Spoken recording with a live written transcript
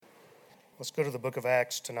Let's go to the book of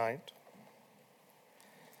Acts tonight.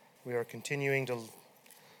 We are continuing to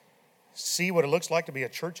see what it looks like to be a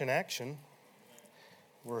church in action.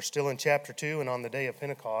 We're still in chapter 2 and on the day of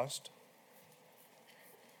Pentecost.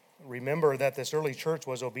 Remember that this early church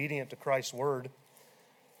was obedient to Christ's word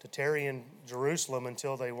to tarry in Jerusalem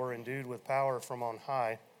until they were endued with power from on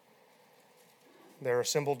high. They're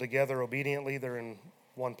assembled together obediently. They're in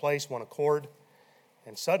one place, one accord,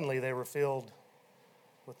 and suddenly they were filled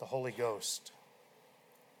with the Holy Ghost.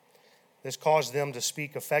 This caused them to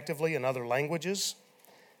speak effectively in other languages.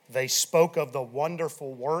 They spoke of the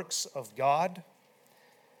wonderful works of God.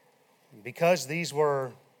 Because these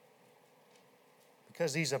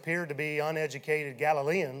appeared to be uneducated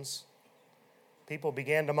Galileans, people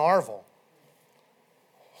began to marvel.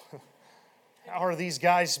 How are these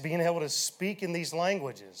guys being able to speak in these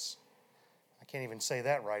languages? I can't even say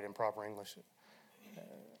that right in proper English.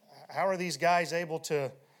 How are these guys able to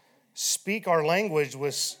speak our language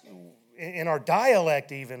in our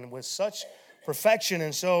dialect even with such perfection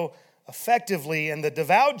and so effectively? And the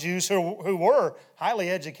devout Jews who were highly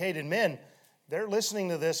educated men, they're listening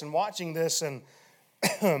to this and watching this, and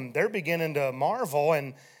they're beginning to marvel,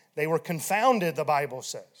 and they were confounded, the Bible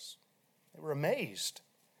says. They were amazed.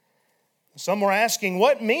 Some were asking,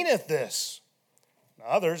 "What meaneth this?"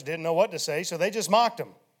 Others didn't know what to say, so they just mocked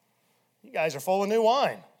him. "You guys are full of new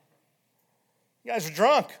wine. You guys are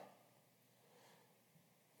drunk."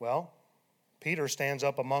 Well, Peter stands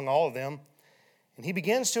up among all of them, and he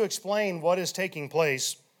begins to explain what is taking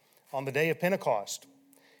place on the day of Pentecost.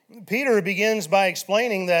 Peter begins by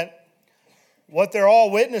explaining that what they're all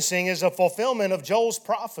witnessing is a fulfillment of Joel's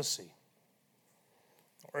prophecy,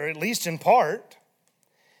 or at least in part.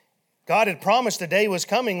 God had promised a day was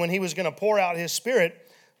coming when he was going to pour out his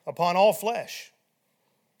Spirit upon all flesh.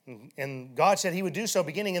 And God said he would do so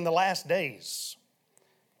beginning in the last days.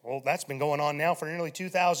 Well, that's been going on now for nearly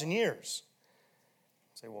 2,000 years.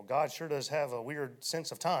 You say, well, God sure does have a weird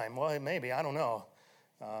sense of time. Well, maybe, I don't know.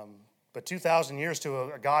 But 2,000 years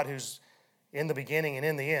to a God who's in the beginning and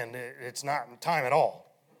in the end, it's not time at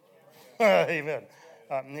all. Amen.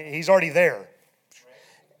 He's already there.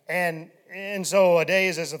 And so a day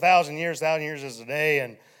is as 1,000 years is a day.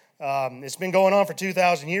 And it's been going on for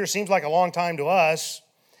 2,000 years. Seems like a long time to us.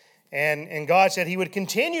 And God said he would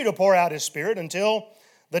continue to pour out his Spirit until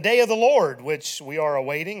the day of the Lord, which we are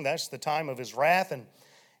awaiting. That's the time of his wrath.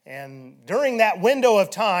 And during that window of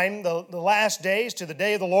time, the last days to the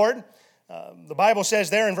day of the Lord, the Bible says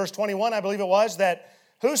there in verse 21, I believe it was, that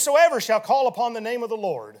whosoever shall call upon the name of the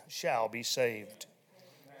Lord shall be saved.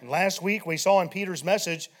 And last week we saw in Peter's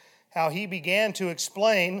message how he began to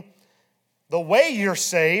explain the way you're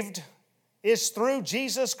saved is through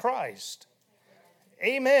Jesus Christ.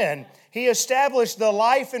 Amen. He established the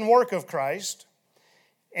life and work of Christ.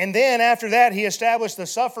 And then after that, he established the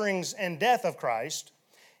sufferings and death of Christ.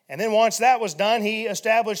 And then once that was done, he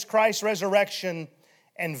established Christ's resurrection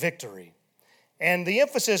and victory. And the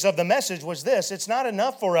emphasis of the message was this: it's not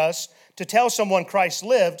enough for us to tell someone Christ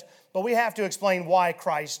lived, but we have to explain why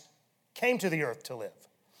Christ came to the earth to live.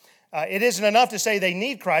 It isn't enough to say they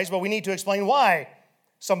need Christ, but we need to explain why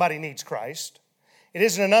somebody needs Christ. It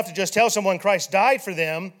isn't enough to just tell someone Christ died for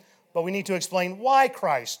them, but we need to explain why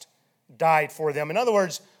Christ died for them. In other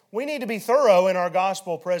words, we need to be thorough in our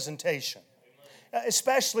gospel presentation,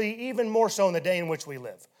 especially even more so in the day in which we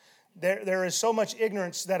live. There is so much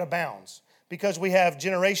ignorance that abounds because we have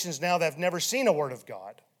generations now that have never seen a word of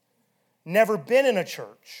God, never been in a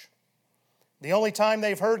church. The only time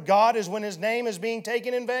they've heard God is when his name is being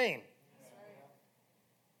taken in vain.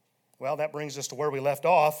 Well, that brings us to where we left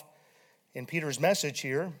off in Peter's message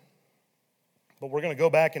here. But we're going to go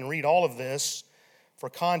back and read all of this for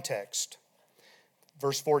context.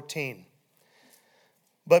 Verse 14.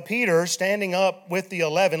 But Peter, standing up with the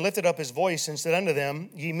 11, lifted up his voice and said unto them,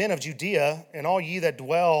 Ye men of Judea, and all ye that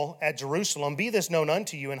dwell at Jerusalem, be this known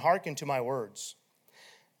unto you, and hearken to my words.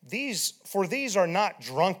 For these are not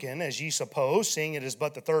drunken, as ye suppose, seeing it is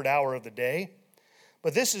but the third hour of the day.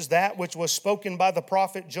 But this is that which was spoken by the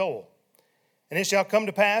prophet Joel. And it shall come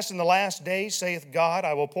to pass in the last days, saith God,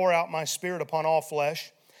 I will pour out my Spirit upon all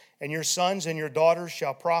flesh, and your sons and your daughters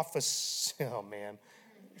shall prophesy. Oh, man.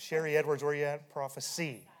 Sherry Edwards, where you at?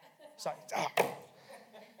 Prophecy. Sorry.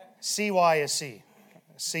 C-Y-S-C.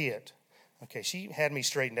 See it. Okay, she had me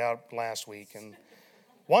straightened out last week, and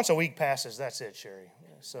once a week passes, that's it, Sherry.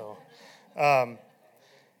 So,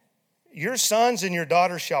 your sons and your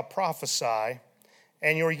daughters shall prophesy,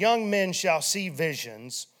 and your young men shall see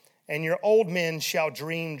visions, and your old men shall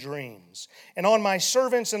dream dreams. And on my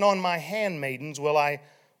servants and on my handmaidens will I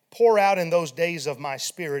pour out in those days of my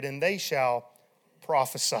Spirit, and they shall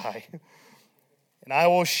prophesy. And I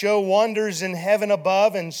will show wonders in heaven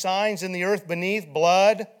above and signs in the earth beneath,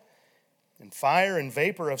 blood and fire and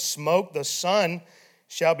vapor of smoke. The sun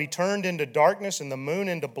shall be turned into darkness and the moon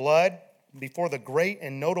into blood before the great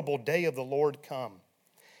and notable day of the Lord come.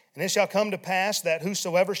 And it shall come to pass that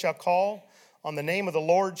whosoever shall call on the name of the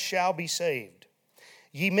Lord shall be saved.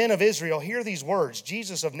 Ye men of Israel, hear these words.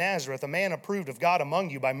 Jesus of Nazareth, a man approved of God among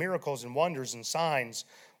you by miracles and wonders and signs,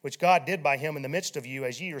 which God did by him in the midst of you,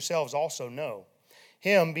 as ye yourselves also know.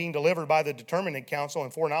 Him, being delivered by the determinate counsel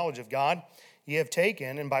and foreknowledge of God, ye have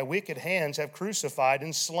taken, and by wicked hands have crucified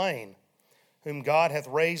and slain, whom God hath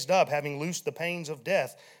raised up, having loosed the pains of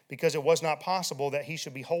death, because it was not possible that he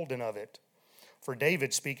should be holden of it. For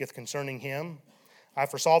David speaketh concerning him, I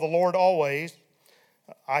foresaw the Lord always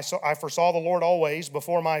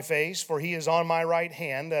before my face, for he is on my right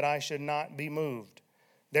hand, that I should not be moved.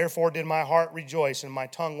 Therefore did my heart rejoice, and my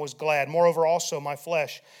tongue was glad. Moreover also my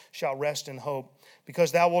flesh shall rest in hope,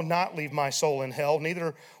 because thou wilt not leave my soul in hell,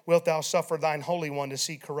 neither wilt thou suffer thine Holy One to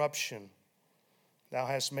see corruption. Thou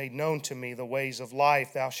hast made known to me the ways of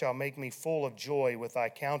life. Thou shalt make me full of joy with thy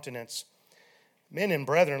countenance. Men and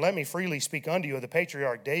brethren, let me freely speak unto you of the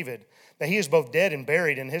patriarch David, that he is both dead and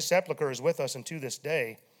buried, and his sepulchre is with us unto this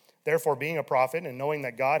day. Therefore, being a prophet, and knowing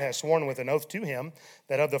that God has sworn with an oath to him,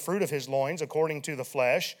 that of the fruit of his loins, according to the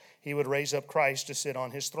flesh, he would raise up Christ to sit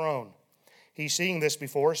on his throne. He, seeing this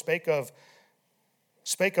before, spake of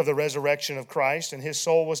the resurrection of Christ, and his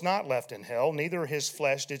soul was not left in hell, neither his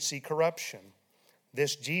flesh did see corruption.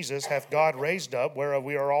 This Jesus hath God raised up, whereof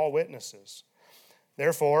we are all witnesses.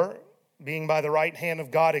 Therefore, being by the right hand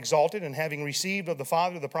of God exalted, and having received of the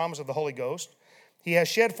Father the promise of the Holy Ghost, he has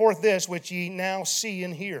shed forth this which ye now see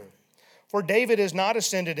and hear. For David is not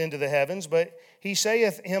ascended into the heavens, but he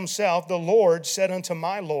saith himself, the Lord said unto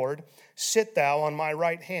my Lord, sit thou on my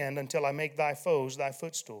right hand until I make thy foes thy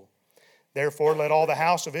footstool. Therefore let all the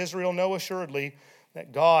house of Israel know assuredly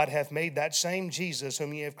that God hath made that same Jesus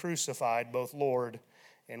whom ye have crucified, both Lord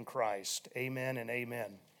and Christ. Amen and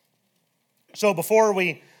amen. So before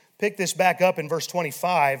we pick this back up in verse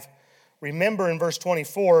 25, remember in verse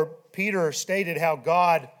 24, Peter stated how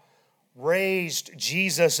God raised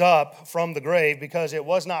Jesus up from the grave because it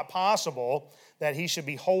was not possible that he should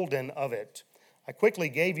be holden of it. I quickly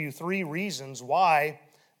gave you 3 reasons why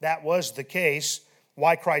that was the case,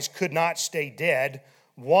 why Christ could not stay dead.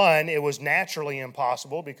 1, it was naturally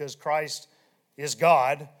impossible because Christ is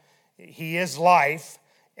God. He is life,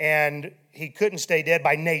 and he couldn't stay dead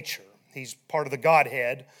by nature. He's part of the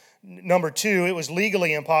Godhead. Number 2, it was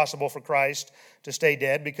legally impossible for Christ to stay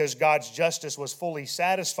dead because God's justice was fully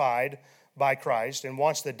satisfied by Christ, and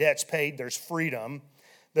once the debt's paid, there's freedom.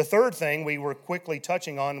 The third thing we were quickly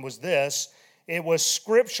touching on was this: it was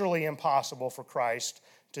scripturally impossible for Christ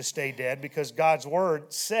to stay dead because God's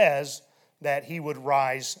word says that he would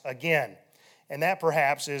rise again. And that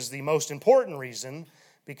perhaps is the most important reason,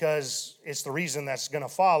 because it's the reason that's going to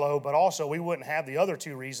follow, but also we wouldn't have the other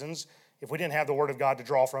 2 reasons if we didn't have the Word of God to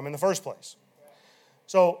draw from in the first place.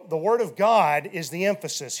 So the Word of God is the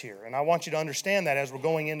emphasis here, and I want you to understand that as we're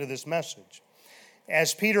going into this message.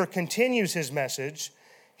 As Peter continues his message,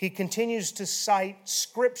 he continues to cite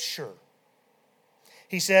Scripture.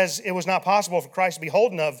 He says it was not possible for Christ to be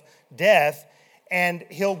holden of death, and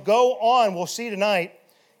he'll go on, we'll see tonight,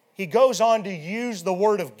 he goes on to use the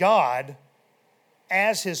Word of God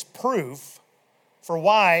as his proof for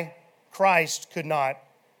why Christ could not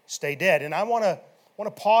stay dead. And I want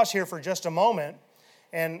to pause here for just a moment,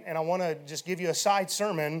 and I want to just give you a side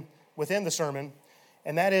sermon within the sermon,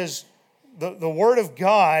 and that is the Word of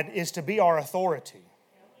God is to be our authority.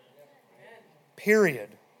 Period.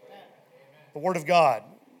 The Word of God.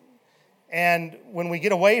 And when we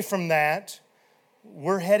get away from that,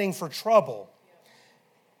 we're heading for trouble.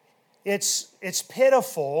 It's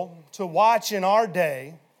pitiful to watch in our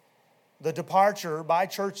day the departure by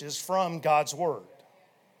churches from God's Word.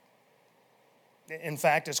 In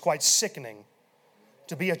fact, it's quite sickening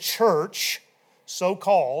to be a church,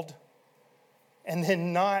 so-called, and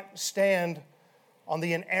then not stand on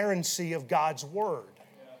the inerrancy of God's Word.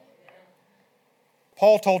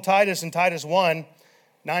 Paul told Titus in Titus 1,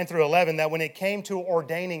 9 through 11, that when it came to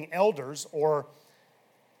ordaining elders or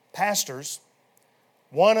pastors,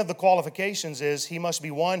 one of the qualifications is he must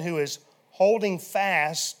be one who is holding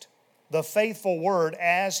fast the faithful word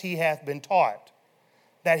as he hath been taught,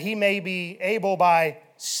 that he may be able by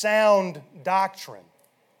sound doctrine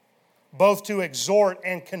both to exhort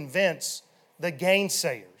and convince the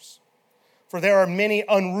gainsayers. For there are many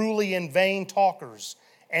unruly and vain talkers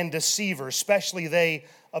and deceivers, especially they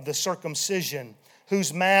of the circumcision,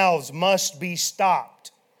 whose mouths must be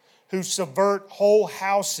stopped, who subvert whole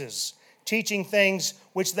houses, teaching things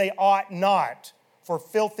which they ought not, for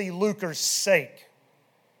filthy lucre's sake.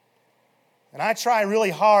 And I try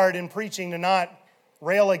really hard in preaching to not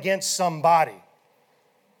rail against somebody.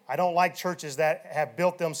 I don't like churches that have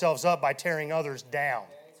built themselves up by tearing others down.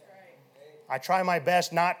 I try my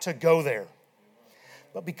best not to go there.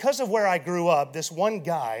 But because of where I grew up, this one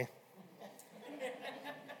guy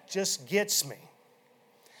just gets me.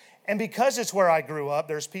 And because it's where I grew up,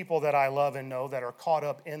 there's people that I love and know that are caught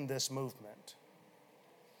up in this movement.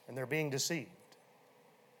 And they're being deceived.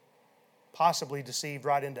 Possibly deceived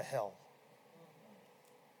right into hell.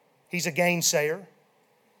 He's a gainsayer.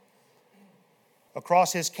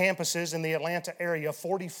 Across his campuses in the Atlanta area,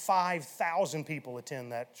 45,000 people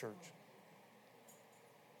attend that church.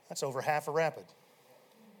 That's over half a Rapid.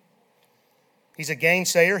 He's a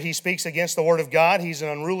gainsayer. He speaks against the Word of God. He's an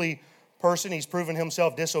unruly person. He's proven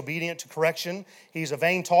himself disobedient to correction. He's a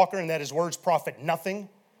vain talker, and that his words profit nothing.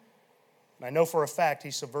 And I know for a fact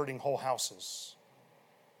he's subverting whole houses.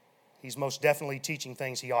 He's most definitely teaching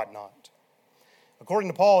things he ought not.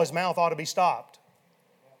 According to Paul, his mouth ought to be stopped.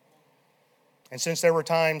 And since there were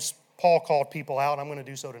times Paul called people out, I'm going to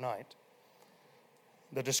do so tonight.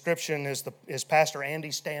 The description is Pastor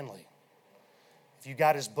Andy Stanley. If you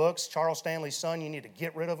got his books, Charles Stanley's son, you need to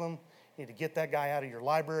get rid of them. You need to get that guy out of your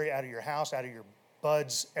library, out of your house, out of your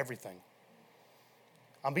buds, everything.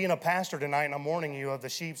 I'm being a pastor tonight, and I'm warning you of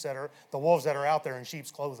the wolves that are out there in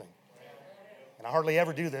sheep's clothing. And I hardly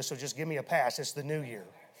ever do this, so just give me a pass. It's the new year.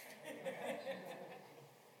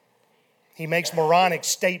 He makes moronic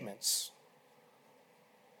statements.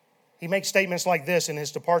 He makes statements like this in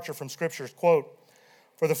his departure from Scriptures, quote,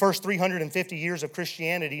 "For the first 350 years of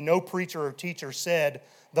Christianity, no preacher or teacher said,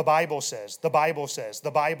 'The Bible says, the Bible says, the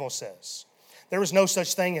Bible says.' There was no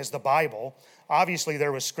such thing as the Bible. Obviously,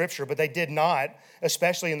 there was Scripture, but they did not,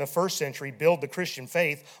 especially in the first century, build the Christian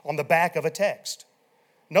faith on the back of a text.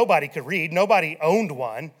 Nobody could read. Nobody owned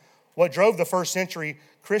one. What drove the first century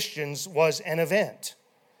Christians was an event,"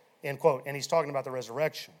 end quote. And he's talking about the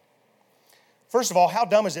resurrection. First of all, how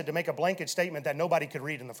dumb is it to make a blanket statement that nobody could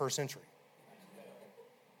read in the first century?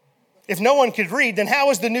 If no one could read, then how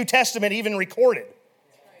is the New Testament even recorded?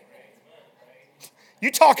 You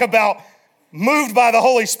talk about moved by the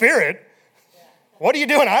Holy Spirit. What are you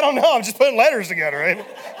doing? I don't know. I'm just putting letters together, right?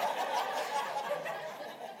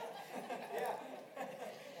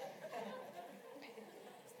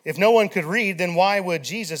 If no one could read, then why would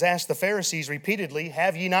Jesus ask the Pharisees repeatedly,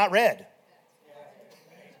 "Have ye not read?"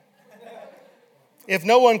 If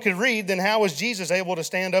no one could read, then how was Jesus able to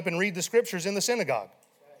stand up and read the Scriptures in the synagogue?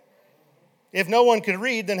 If no one could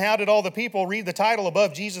read, then how did all the people read the title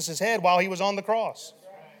above Jesus' head while he was on the cross?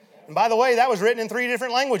 And by the way, that was written in 3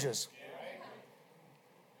 different languages.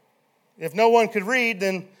 If no one could read,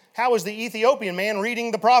 then how was the Ethiopian man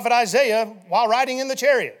reading the prophet Isaiah while riding in the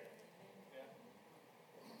chariot?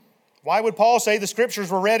 Why would Paul say the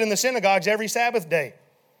Scriptures were read in the synagogues every Sabbath day?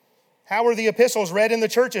 How were the epistles read in the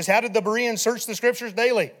churches? How did the Bereans search the Scriptures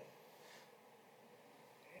daily?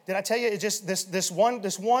 Did I tell you, it just this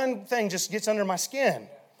one thing just gets under my skin.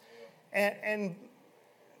 And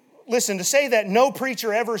listen, to say that no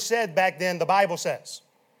preacher ever said back then, the Bible says.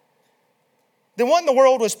 Then what in the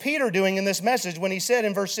world was Peter doing in this message when he said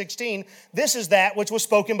in verse 16, "This is that which was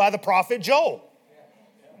spoken by the prophet Joel"?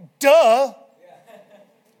 Duh.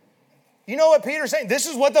 You know what Peter's saying? This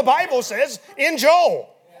is what the Bible says in Joel.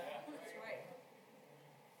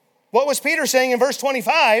 What was Peter saying in verse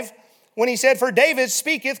 25 when he said, "For David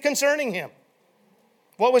speaketh concerning him"?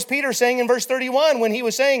 What was Peter saying in verse 31 when he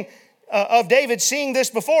was saying of David, seeing this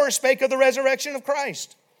before, spake of the resurrection of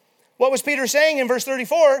Christ? What was Peter saying in verse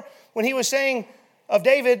 34 when he was saying of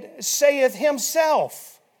David, saith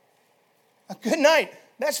himself? Good night.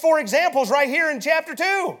 That's 4 examples right here in chapter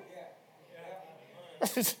 2.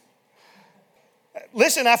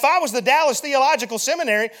 Listen, if I was the Dallas Theological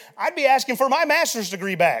Seminary, I'd be asking for my master's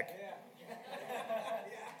degree back.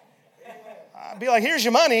 I'd be like, here's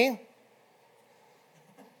your money.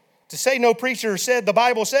 To say no preacher said the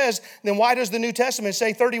Bible says, then why does the New Testament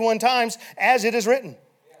say 31 times, as it is written?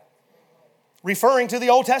 Referring to the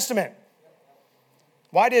Old Testament.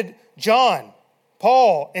 Why did John,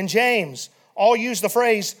 Paul, and James all use the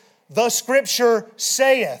phrase, the Scripture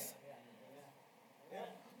saith?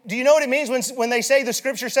 Do you know what it means when they say the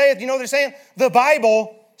Scripture saith? Do you know what they're saying? The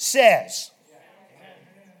Bible says.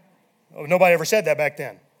 Oh, nobody ever said that back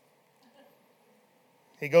then.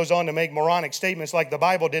 He goes on to make moronic statements like the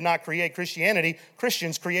Bible did not create Christianity.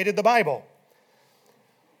 Christians created the Bible.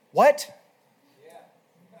 What?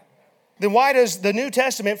 Then why does the New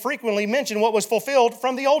Testament frequently mention what was fulfilled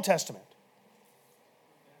from the Old Testament?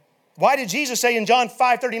 Why did Jesus say in John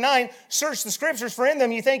 5:39, search the scriptures, for in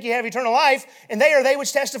them you think you have eternal life, and they are they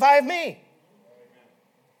which testify of me?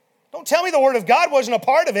 Don't tell me the word of God wasn't a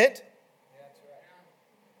part of it.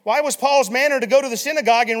 Why was Paul's manner to go to the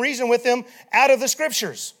synagogue and reason with them out of the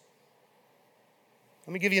scriptures?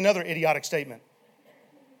 Let me give you another idiotic statement.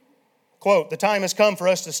 Quote, the time has come for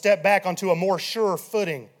us to step back onto a more sure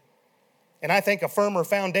footing, and I think a firmer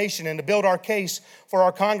foundation, and to build our case for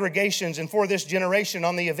our congregations and for this generation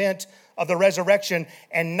on the event of the resurrection,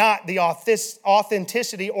 and not the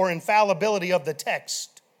authenticity or infallibility of the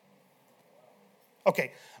text.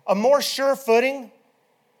 Okay, a more sure footing?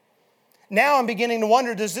 Now I'm beginning to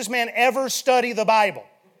wonder, does this man ever study the Bible?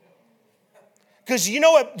 Because do you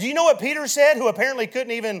know what Peter said, who apparently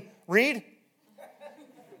couldn't even read?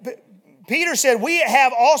 Peter said, we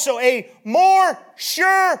have also a more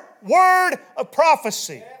sure word of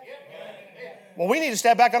prophecy. Well, we need to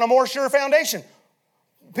step back on a more sure foundation.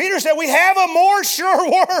 Peter said, we have a more sure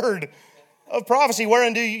word of prophecy,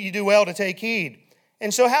 wherein do you do well to take heed.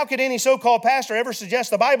 And so how could any so-called pastor ever suggest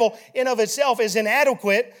the Bible in of itself is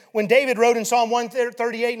inadequate when David wrote in Psalm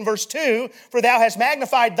 138 and verse 2, for thou hast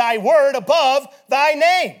magnified thy word above thy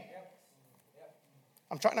name.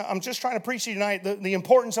 I'm just trying to preach to you tonight the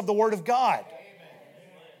importance of the Word of God.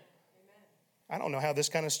 I don't know how this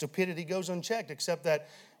kind of stupidity goes unchecked, except that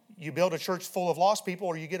you build a church full of lost people,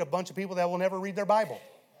 or you get a bunch of people that will never read their Bible.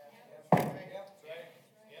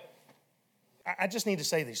 I just need to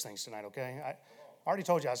say these things tonight, okay? I already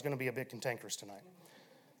told you I was going to be a bit cantankerous tonight.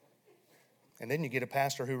 And then you get a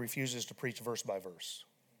pastor who refuses to preach verse by verse.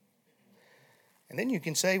 And then you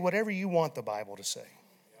can say whatever you want the Bible to say.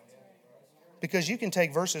 Because you can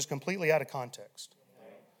take verses completely out of context.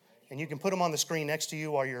 And you can put them on the screen next to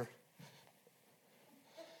you while you're...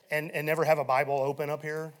 And never have a Bible open up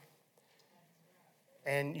here.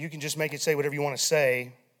 And you can just make it say whatever you want to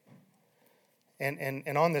say.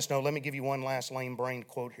 And on this note, let me give you one last lame-brained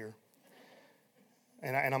quote here.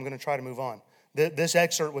 And I'm going to try to move on. This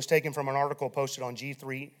excerpt was taken from an article posted on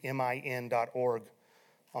g3min.org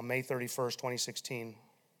on May 31st, 2016.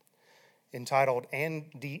 Entitled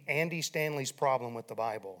Andy Stanley's Problem with the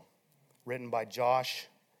Bible, written by Josh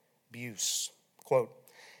Buse. Quote,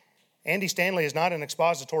 Andy Stanley is not an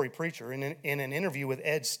expository preacher. In an interview with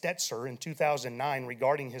Ed Stetzer in 2009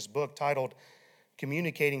 regarding his book titled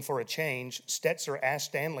Communicating for a Change, Stetzer asked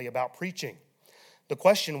Stanley about preaching. The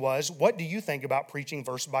question was, what do you think about preaching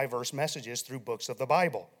verse-by-verse messages through books of the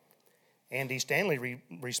Bible? Andy Stanley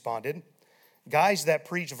responded, guys that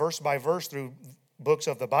preach verse-by-verse through books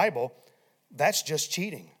of the Bible, that's just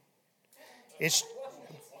cheating. It's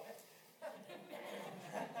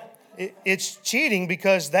cheating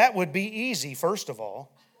because that would be easy, first of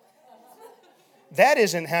all. That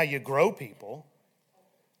isn't how you grow people.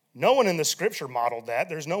 No one in the Scripture modeled that.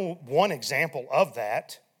 There's no one example of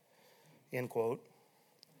that, end quote.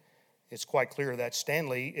 It's quite clear that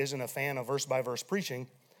Stanley isn't a fan of verse-by-verse preaching,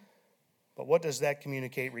 but what does that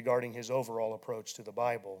communicate regarding his overall approach to the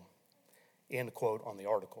Bible, end quote on the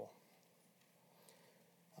article.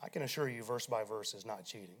 I can assure you verse by verse is not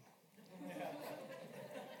cheating.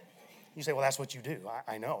 You say, well, that's what you do.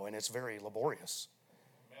 I know, and it's very laborious.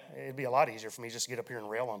 It'd be a lot easier for me just to get up here and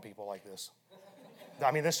rail on people like this.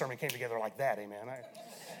 I mean, this sermon came together like that, amen.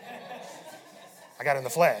 I got in the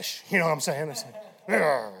flesh. You know what I'm saying? It's like,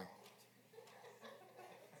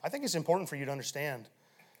 I think it's important for you to understand,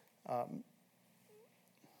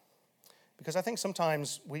 because I think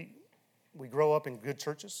sometimes we grow up in good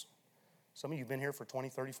churches. Some of you have been here for 20,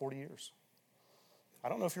 30, 40 years. I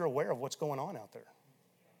don't know if you're aware of what's going on out there.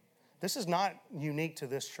 This is not unique to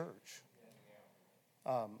this church.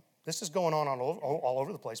 This is going on all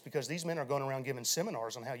over the place because these men are going around giving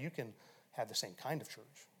seminars on how you can have the same kind of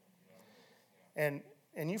church. And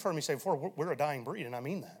you've heard me say before, we're a dying breed, and I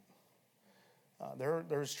mean that.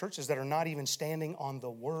 There's churches that are not even standing on the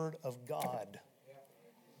Word of God.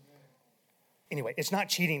 Anyway, it's not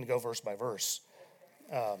cheating to go verse by verse.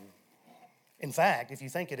 In fact, if you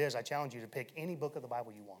think it is, I challenge you to pick any book of the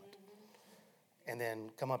Bible you want and then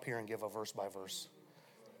come up here and give a verse-by-verse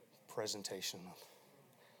presentation.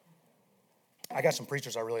 I got some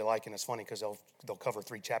preachers I really like, and it's funny because they'll cover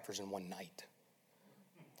 3 chapters in one night.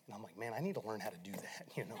 And I'm like, man, I need to learn how to do that,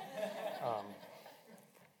 you know.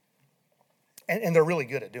 And they're really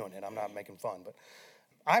good at doing it. I'm not making fun. But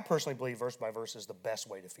I personally believe verse-by-verse is the best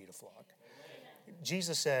way to feed a flock.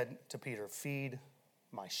 Jesus said to Peter, feed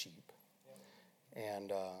my sheep.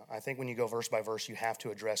 And I think when you go verse by verse, you have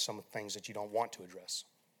to address some of the things that you don't want to address.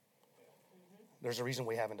 There's a reason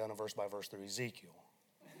we haven't done a verse by verse through Ezekiel.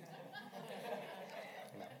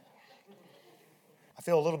 I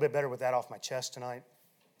feel a little bit better with that off my chest tonight.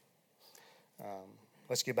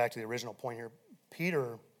 Let's get back to the original point here.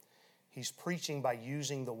 Peter, he's preaching by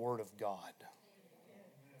using the Word of God.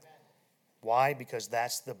 Why? Because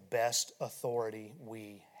that's the best authority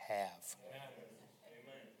we have.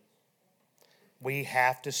 We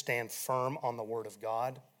have to stand firm on the Word of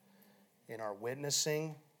God in our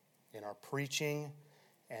witnessing, in our preaching,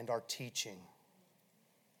 and our teaching.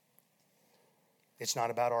 It's not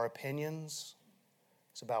about our opinions.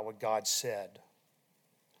 It's about what God said.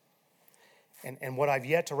 And what I've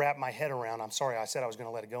yet to wrap my head around, I'm sorry, I said I was going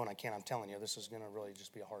to let it go, and I can't. I'm telling you, this is going to really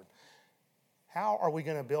just be hard. How are we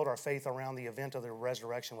going to build our faith around the event of the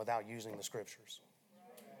resurrection without using the Scriptures?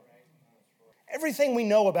 Everything we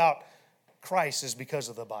know about Christ is because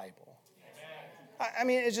of the Bible. I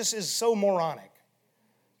mean, it just is so moronic.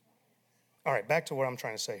 All right, back to what I'm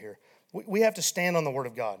trying to say here. We have to stand on the Word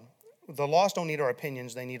of God. The lost don't need our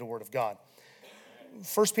opinions, they need the Word of God.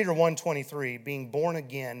 1 Peter 1:23, being born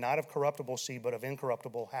again, not of corruptible seed, but of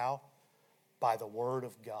incorruptible, how? By the Word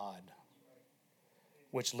of God,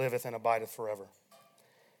 which liveth and abideth forever.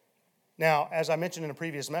 Now, as I mentioned in a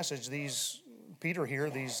previous message, Peter here,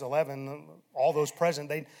 these 11, all those present,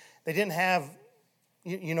 they didn't have,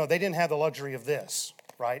 they didn't have the luxury of this,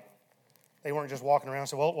 right? They weren't just walking around and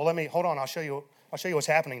said, well, hold on, I'll show you what's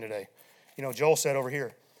happening today. Joel said over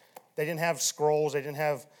here. They didn't have scrolls, they didn't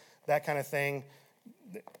have that kind of thing.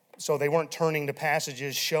 So they weren't turning to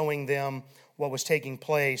passages showing them what was taking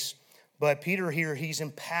place. But Peter here, he's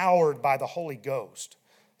empowered by the Holy Ghost.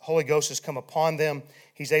 The Holy Ghost has come upon them.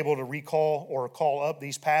 He's able to recall or call up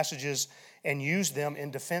these passages and use them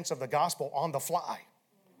in defense of the gospel on the fly.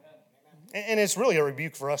 And it's really a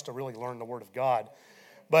rebuke for us to really learn the Word of God.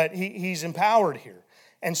 But he's empowered here.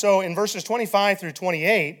 And so in verses 25 through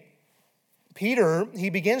 28, Peter, he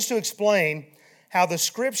begins to explain how the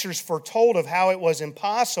Scriptures foretold of how it was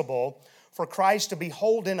impossible for Christ to be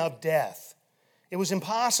holden of death. It was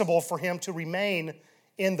impossible for him to remain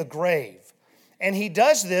in the grave. And he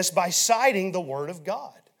does this by citing the Word of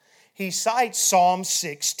God. He cites Psalm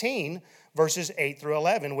 16, verses 8 through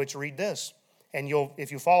 11, which read this. And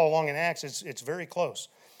if you follow along in Acts, it's very close.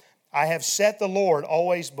 I have set the Lord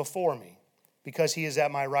always before me. Because he is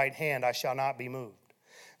at my right hand, I shall not be moved.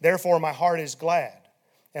 Therefore my heart is glad,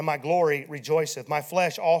 and my glory rejoiceth. My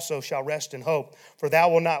flesh also shall rest in hope. For thou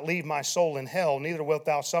wilt not leave my soul in hell, neither wilt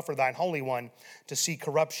thou suffer thine Holy One to see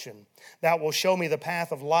corruption. Thou wilt show me the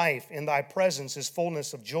path of life. In thy presence is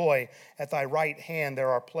fullness of joy. At thy right hand there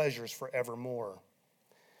are pleasures forevermore.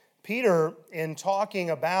 Peter, in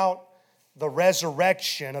talking about the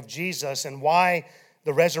resurrection of Jesus and why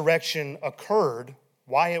the resurrection occurred,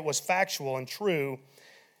 why it was factual and true,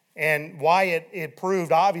 and why it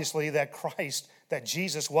proved obviously that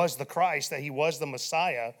Jesus was the Christ, that he was the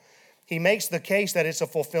Messiah, he makes the case that it's a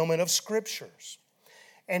fulfillment of Scriptures.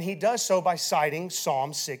 And he does so by citing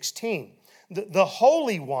Psalm 16. The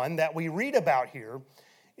Holy One that we read about here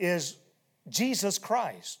is Jesus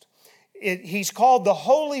Christ. He's called the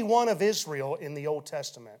Holy One of Israel in the Old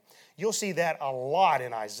Testament. You'll see that a lot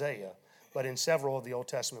in Isaiah, but in several of the Old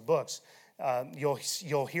Testament books.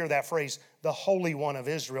 You'll hear that phrase, the Holy One of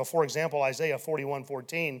Israel. For example, Isaiah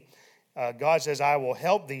 41:14, God says, I will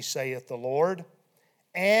help thee, saith the Lord,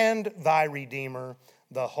 and thy Redeemer,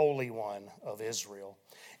 the Holy One of Israel.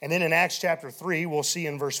 And then in Acts chapter 3, we'll see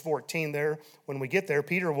in verse 14 there, when we get there,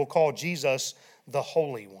 Peter will call Jesus the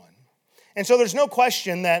Holy One. And so there's no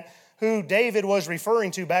question that who David was referring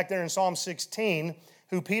to back there in Psalm 16,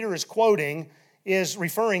 who Peter is quoting, is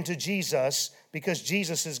referring to Jesus, because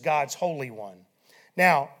Jesus is God's Holy One.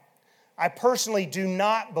 Now, I personally do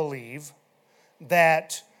not believe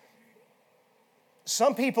that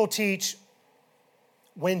some people teach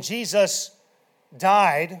when Jesus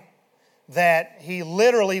died that he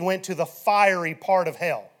literally went to the fiery part of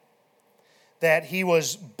hell, that he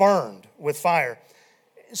was burned with fire.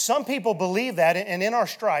 Some people believe that, and in our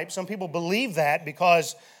stripes, some people believe that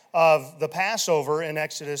because of the Passover in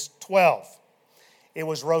Exodus 12. It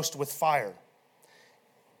was roast with fire.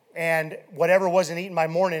 And whatever wasn't eaten by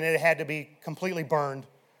morning, it had to be completely burned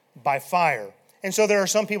by fire. And so there are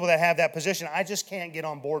some people that have that position. I just can't get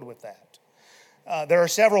on board with that. There are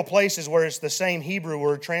several places where it's the same Hebrew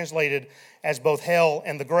word translated as both hell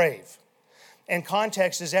and the grave. And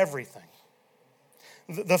context is everything.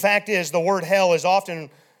 The fact is, the word hell is often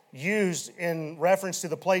used in reference to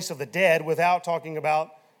the place of the dead without talking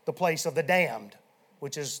about the place of the damned,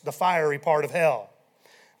 which is the fiery part of hell.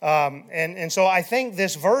 And so I think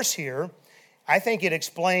this verse here, I think it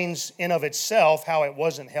explains in of itself how it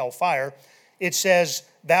wasn't hellfire. It says,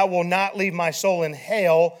 thou wilt not leave my soul in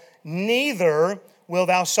hell, neither will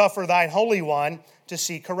thou suffer thine Holy One to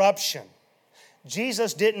see corruption.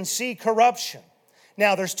 Jesus didn't see corruption.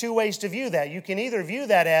 Now, there's two ways to view that. You can either view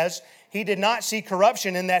that as he did not see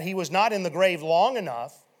corruption in that he was not in the grave long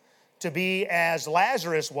enough to be as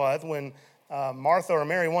Lazarus was when Martha or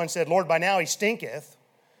Mary once said, Lord, by now he stinketh,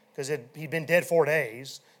 because he'd been dead 4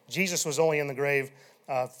 days. Jesus was only in the grave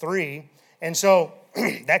 3. And so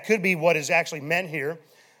that could be what is actually meant here.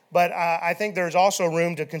 But I think there's also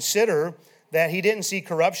room to consider that he didn't see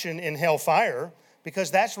corruption in hellfire,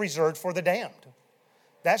 because that's reserved for the damned.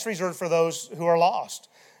 That's reserved for those who are lost.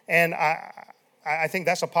 And I think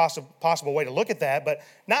that's a possible way to look at that. But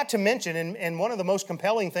not to mention, and one of the most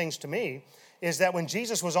compelling things to me, is that when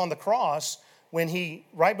Jesus was on the cross,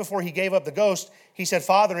 right before he gave up the ghost, he said,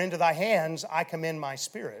 Father, into thy hands I commend my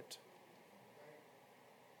spirit.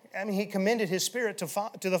 I mean, he commended his spirit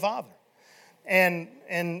to the Father. And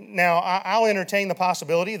now I'll entertain the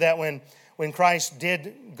possibility that when Christ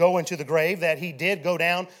did go into the grave, that he did go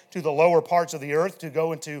down to the lower parts of the earth to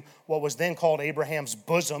go into what was then called Abraham's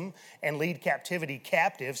bosom and lead captivity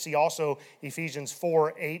captive. See also Ephesians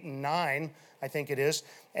 4, 8, and 9, I think it is,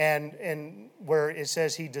 and where it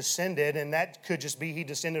says he descended, and that could just be he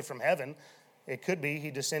descended from heaven. It could be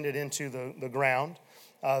he descended into the ground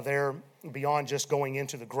there beyond just going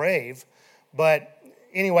into the grave. But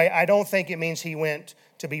anyway, I don't think it means he went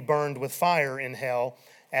to be burned with fire in hell,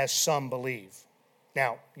 as some believe.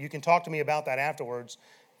 Now, you can talk to me about that afterwards,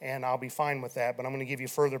 and I'll be fine with that, but I'm going to give you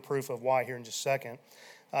further proof of why here in just a second.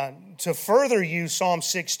 To further use Psalm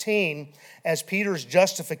 16 as Peter's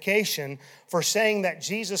justification for saying that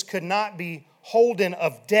Jesus could not be holden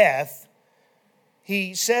of death,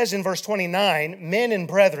 he says in verse 29, Men and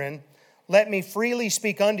brethren, let me freely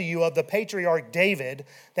speak unto you of the patriarch David,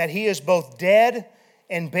 that he is both dead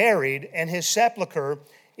and buried, and his sepulchre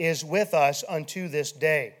is with us unto this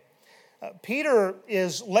day. Peter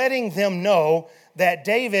is letting them know that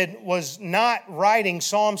David was not writing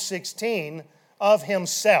Psalm 16 of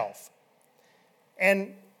himself.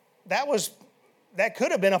 And that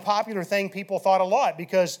could have been a popular thing people thought a lot,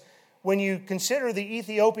 because when you consider the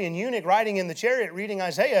Ethiopian eunuch riding in the chariot reading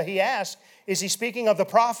Isaiah, he asks, is he speaking of the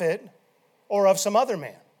prophet or of some other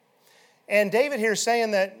man? And David here is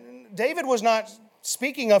saying that David was not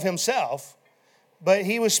speaking of himself, but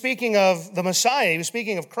he was speaking of the Messiah. He was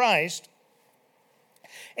speaking of Christ.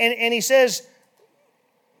 And he says,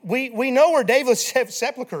 we know where David's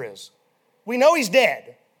sepulcher is. We know he's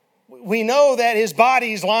dead. We know that his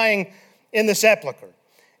body is lying in the sepulcher.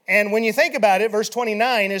 And when you think about it, verse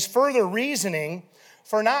 29 is further reasoning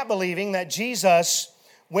for not believing that Jesus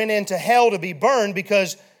went into hell to be burned,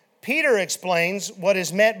 because Peter explains what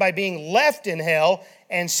is meant by being left in hell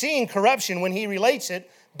and seeing corruption when he relates it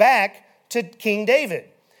back to King David.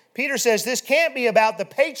 Peter says this can't be about the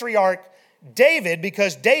patriarch David,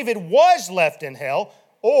 because David was left in hell,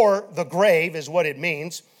 or the grave is what it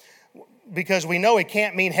means, because we know it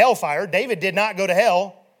can't mean hellfire. David did not go to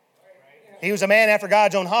hell. He was a man after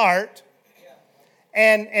God's own heart.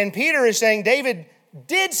 And Peter is saying David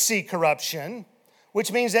did see corruption,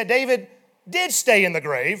 which means that David did stay in the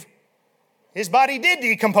grave. His body did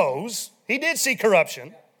decompose. He did see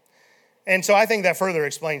corruption. And so I think that further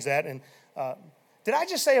explains that. And did I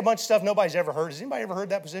just say a bunch of stuff nobody's ever heard? Has anybody ever heard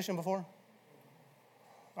that position before?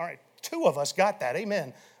 All right, 2 of us got that.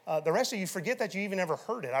 Amen. The rest of you forget that you even ever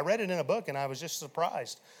heard it. I read it in a book, and I was just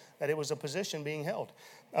surprised that it was a position being held.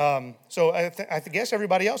 So I guess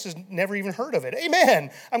everybody else has never even heard of it.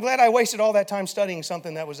 Amen. I'm glad I wasted all that time studying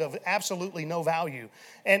something that was of absolutely no value.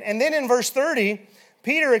 And then in verse 30,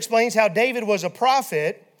 Peter explains how David was a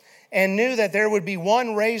prophet and knew that there would be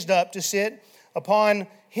one raised up to sit upon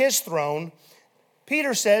his throne.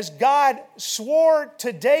 Peter says God swore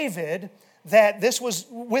to David that this was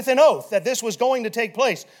with an oath, that this was going to take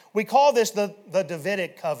place. We call this the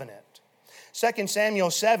Davidic covenant. 2 Samuel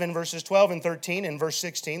 7, verses 12 and 13, and verse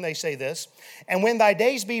 16, they say this, And when thy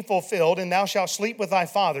days be fulfilled, and thou shalt sleep with thy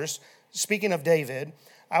fathers, speaking of David,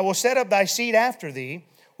 I will set up thy seed after thee,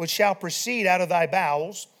 which shall proceed out of thy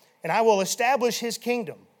bowels, and I will establish his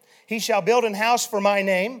kingdom. He shall build an house for my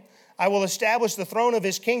name. I will establish the throne of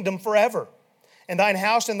his kingdom forever. And thine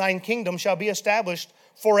house and thine kingdom shall be established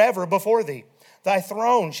forever before thee. Thy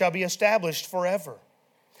throne shall be established forever.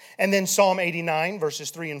 And then Psalm 89,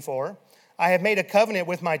 verses 3 and 4. I have made a covenant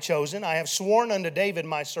with my chosen. I have sworn unto David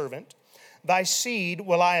my servant. Thy seed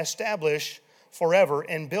will I establish forever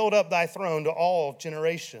and build up thy throne to all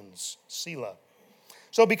generations. Selah.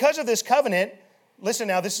 So because of this covenant, listen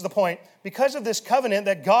now, this is the point. Because of this covenant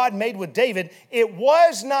that God made with David, it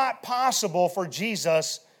was not possible for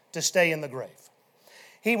Jesus to stay in the grave.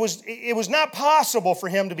 It was not possible for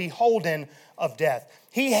him to be holden of death.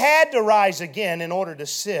 He had to rise again in order to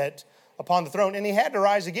sit upon the throne. And he had to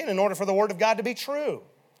rise again in order for the word of God to be true.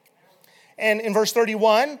 And in verse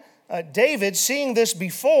 31, David, seeing this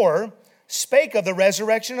before, spake of the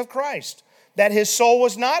resurrection of Christ, that his soul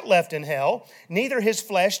was not left in hell, neither his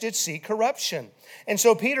flesh did see corruption. And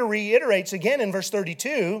so Peter reiterates again in verse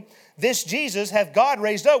 32, this Jesus hath God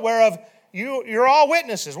raised up, whereof you're all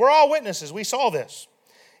witnesses. We're all witnesses. We saw this.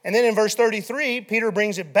 And then in verse 33, Peter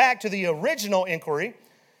brings it back to the original inquiry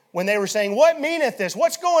when they were saying, what meaneth this?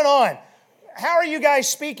 What's going on? How are you guys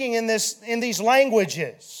speaking in these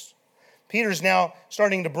languages? Peter's now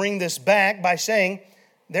starting to bring this back by saying,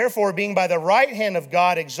 therefore, being by the right hand of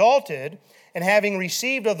God exalted, and having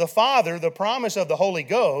received of the Father the promise of the Holy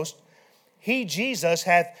Ghost, he, Jesus,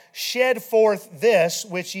 hath shed forth this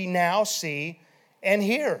which ye now see and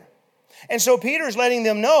hear. And so Peter's letting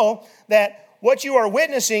them know that what you are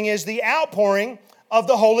witnessing is the outpouring of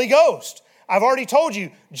the Holy Ghost. I've already told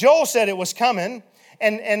you, Joel said it was coming.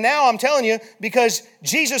 And now I'm telling you, because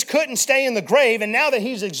Jesus couldn't stay in the grave, and now that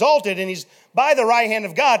he's exalted and he's by the right hand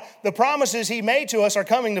of God, the promises he made to us are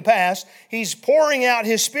coming to pass. He's pouring out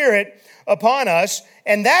his Spirit upon us.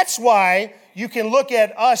 And that's why you can look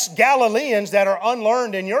at us Galileans that are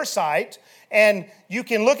unlearned in your sight, and you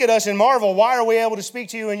can look at us and marvel, why are we able to speak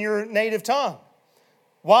to you in your native tongue?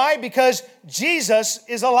 Why? Because Jesus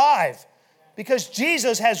is alive. Because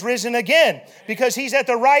Jesus has risen again. Because he's at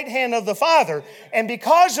the right hand of the Father. And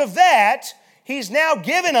because of that, he's now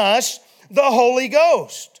given us the Holy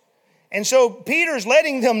Ghost. And so Peter's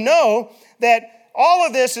letting them know that all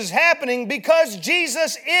of this is happening because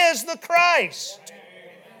Jesus is the Christ.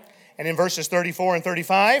 And in verses 34 and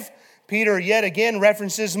 35, Peter yet again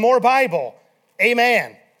references more Bible.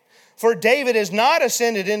 Amen. For David is not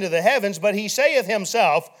ascended into the heavens, but he saith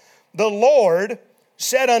himself, the Lord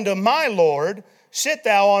said unto my Lord, sit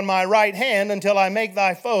thou on my right hand until I make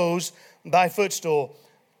thy foes thy footstool.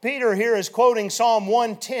 Peter here is quoting Psalm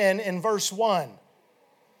 110 in verse 1.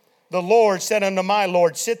 The Lord said unto my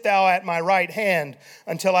Lord, sit thou at my right hand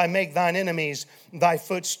until I make thine enemies thy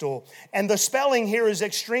footstool. And the spelling here is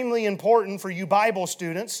extremely important for you Bible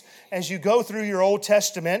students as you go through your Old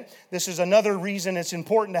Testament. This is another reason it's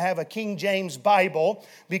important to have a King James Bible,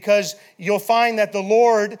 because you'll find that the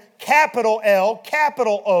Lord, capital L,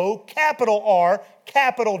 capital O, capital R,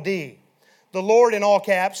 capital D. The Lord in all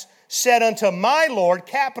caps said unto my Lord,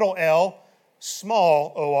 capital L,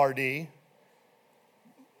 small O-R-D.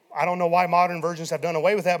 I don't know why modern versions have done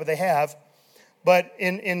away with that, but they have. But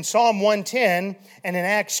in Psalm 110 and in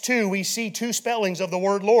Acts 2, we see two spellings of the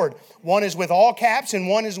word Lord. One is with all caps and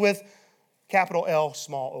one is with capital L,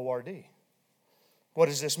 small O-R-D. What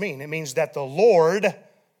does this mean? It means that the Lord,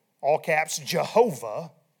 all caps,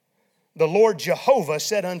 Jehovah, the Lord Jehovah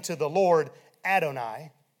said unto the Lord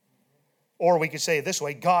Adonai, or we could say it this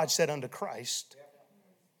way, God said unto Christ,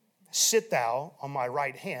 sit thou on my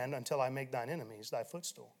right hand until I make thine enemies thy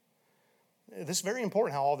footstool. This is very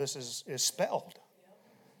important how all this is spelled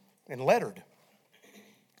and lettered.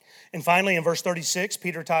 And finally, in verse 36,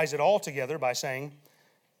 Peter ties it all together by saying,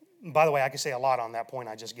 by the way, I could say a lot on that point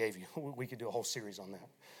I just gave you. We could do a whole series on that.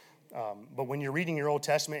 But when you're reading your Old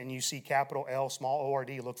Testament and you see capital L, small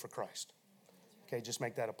O-R-D, look for Christ. Okay, just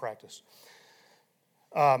make that a practice.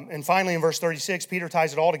 And finally, in verse 36, Peter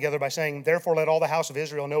ties it all together by saying, therefore let all the house of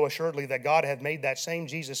Israel know assuredly that God hath made that same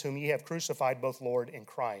Jesus whom ye have crucified, both Lord and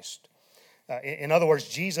Christ. In other words,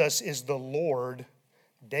 Jesus is the Lord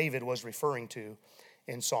David was referring to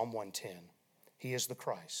in Psalm 110. He is the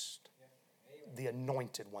Christ, the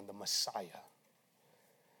anointed one, the Messiah.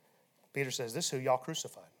 Peter says, this is who y'all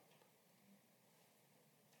crucified.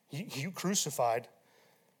 You crucified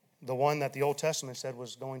the one that the Old Testament said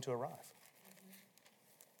was going to arrive.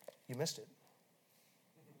 You missed it.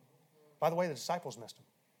 By the way, the disciples missed him.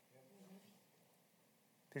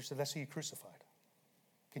 Peter said, that's who you crucified.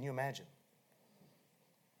 Can you imagine?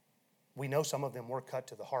 We know some of them were cut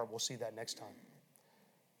to the heart. We'll see that next time.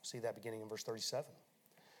 We'll see that beginning in verse 37.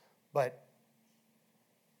 But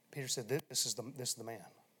Peter said, this is the man.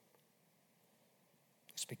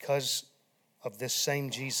 It's because of this same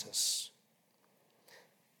Jesus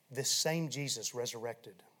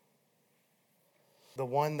resurrected. The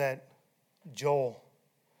one that Joel,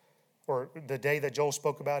 or the day that Joel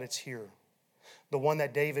spoke about, it's here. The one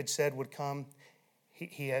that David said would come,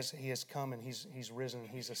 he has come and he's risen,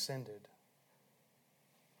 he's ascended.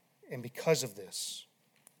 And because of this,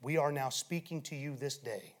 we are now speaking to you this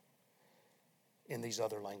day in these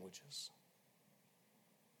other languages.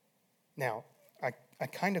 Now, I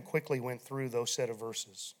kind of quickly went through those set of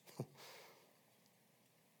verses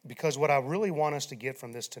because what I really want us to get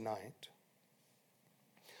from this tonight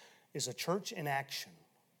is a church in action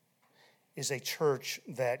is a church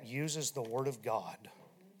that uses the Word of God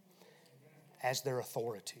as their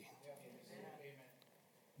authority.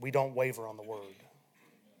 We don't waver on the Word.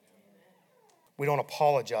 We don't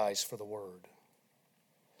apologize for the Word.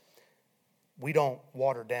 We don't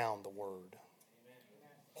water down the Word.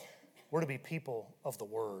 We're to be people of the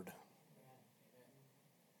Word.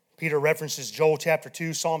 Peter references Joel chapter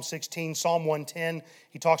 2, Psalm 16, Psalm 110.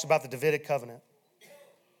 He talks about the Davidic covenant.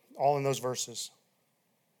 All in those verses.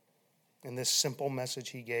 In this simple message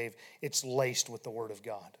he gave, it's laced with the Word of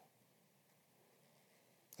God.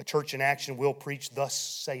 A church in action will preach, "Thus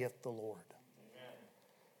saith the Lord."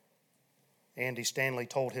 Amen. Andy Stanley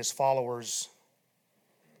told his followers,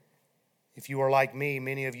 "If you are like me,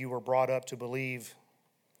 many of you were brought up to believe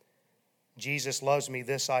Jesus loves me.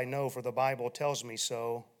 This I know, for the Bible tells me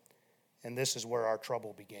so. And this is where our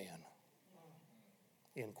trouble began."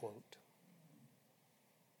 End quote.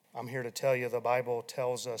 I'm here to tell you the Bible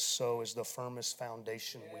tells us so is the firmest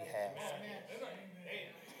foundation we have.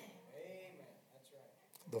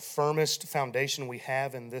 The firmest foundation we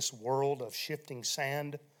have in this world of shifting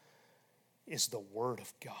sand is the Word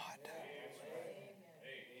of God.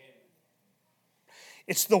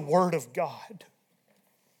 It's the Word of God.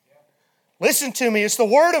 Listen to me, it's the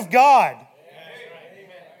Word of God.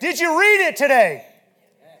 Did you read it today?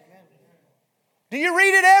 Do you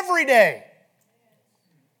read it every day?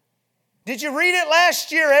 Did you read it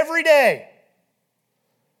last year every day?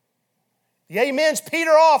 The amens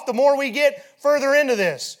peter off the more we get further into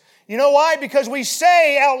this. You know why? Because we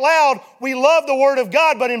say out loud we love the Word of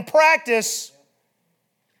God, but in practice,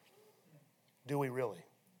 do we really?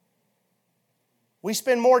 We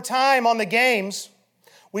spend more time on the games.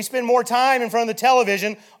 We spend more time in front of the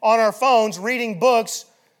television, on our phones, reading books,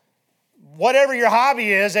 whatever your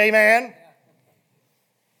hobby is, amen?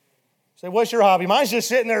 Say, what's your hobby? Mine's just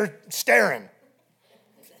sitting there staring.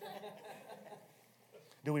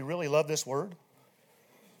 Do we really love this Word?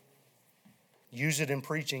 Use it in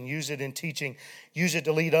preaching. Use it in teaching. Use it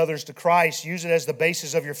to lead others to Christ. Use it as the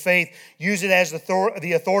basis of your faith. Use it as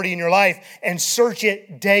the authority in your life. And search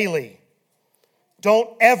it daily.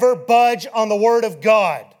 Don't ever budge on the Word of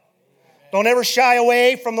God. Don't ever shy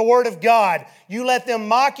away from the Word of God. You let them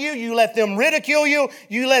mock you. You let them ridicule you.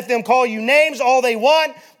 You let them call you names, all they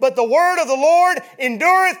want. But the Word of the Lord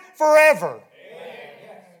endureth forever. Amen.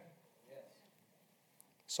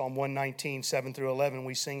 Psalm 119, 7 through 11,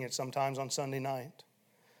 we sing it sometimes on Sunday night.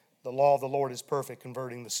 The law of the Lord is perfect,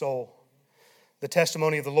 converting the soul. The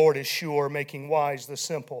testimony of the Lord is sure, making wise the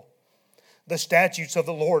simple. The statutes of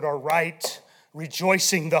the Lord are right,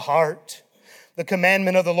 rejoicing the heart. The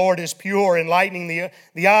commandment of the Lord is pure, enlightening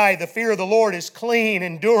the eye. The fear of the Lord is clean,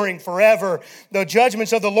 enduring forever. The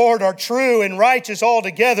judgments of the Lord are true and righteous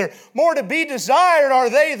altogether. More to be desired are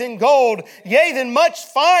they than gold, yea, than much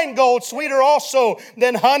fine gold, sweeter also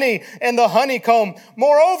than honey and the honeycomb.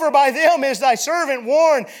 Moreover, by them is thy servant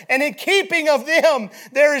warned, and in keeping of them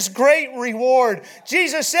there is great reward.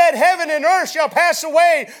 Jesus said, heaven and earth shall pass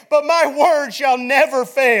away, but my word shall never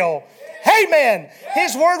fail. Amen.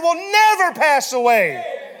 His word will never pass away.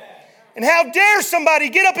 And how dare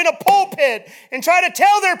somebody get up in a pulpit and try to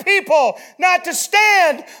tell their people not to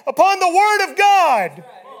stand upon the word of God.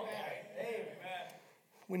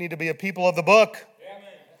 We need to be a people of the book.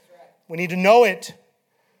 We need to know it.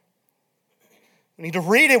 We need to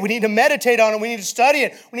read it. We need to meditate on it. We need to study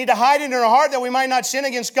it. We need to hide it in our heart that we might not sin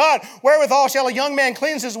against God. Wherewithal shall a young man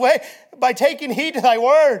cleanse his way? By taking heed to thy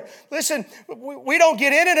word. Listen, we don't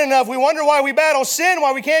get in it enough. We wonder why we battle sin,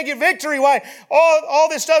 why we can't get victory, why all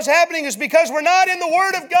this stuff's happening is because we're not in the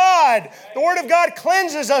Word of God. The Word of God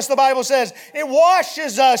cleanses us, the Bible says. It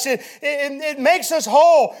washes us. It makes us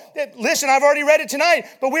whole. Listen, I've already read it tonight,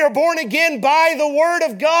 but we are born again by the Word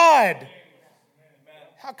of God.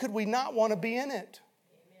 How could we not want to be in it?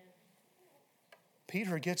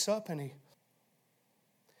 Peter gets up and he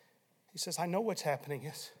says, I know what's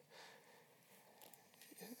happening.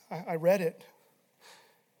 I read it.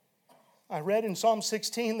 I read in Psalm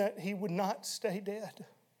 16 that he would not stay dead.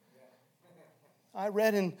 I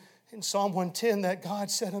read in Psalm 110 that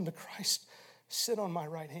God said unto Christ, sit on my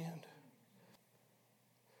right hand.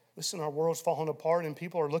 Listen, our world's falling apart and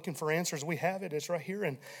people are looking for answers. We have it. It's right here.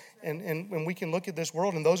 And when we can look at this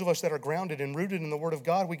world, and those of us that are grounded and rooted in the Word of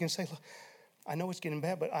God, we can say, look, I know it's getting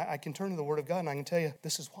bad, but I can turn to the Word of God and I can tell you,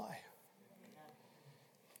 this is why.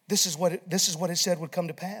 This is what it said would come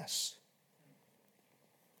to pass.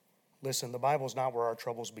 Listen, the Bible's not where our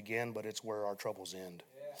troubles begin, but it's where our troubles end.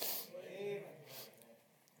 Would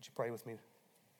you pray with me?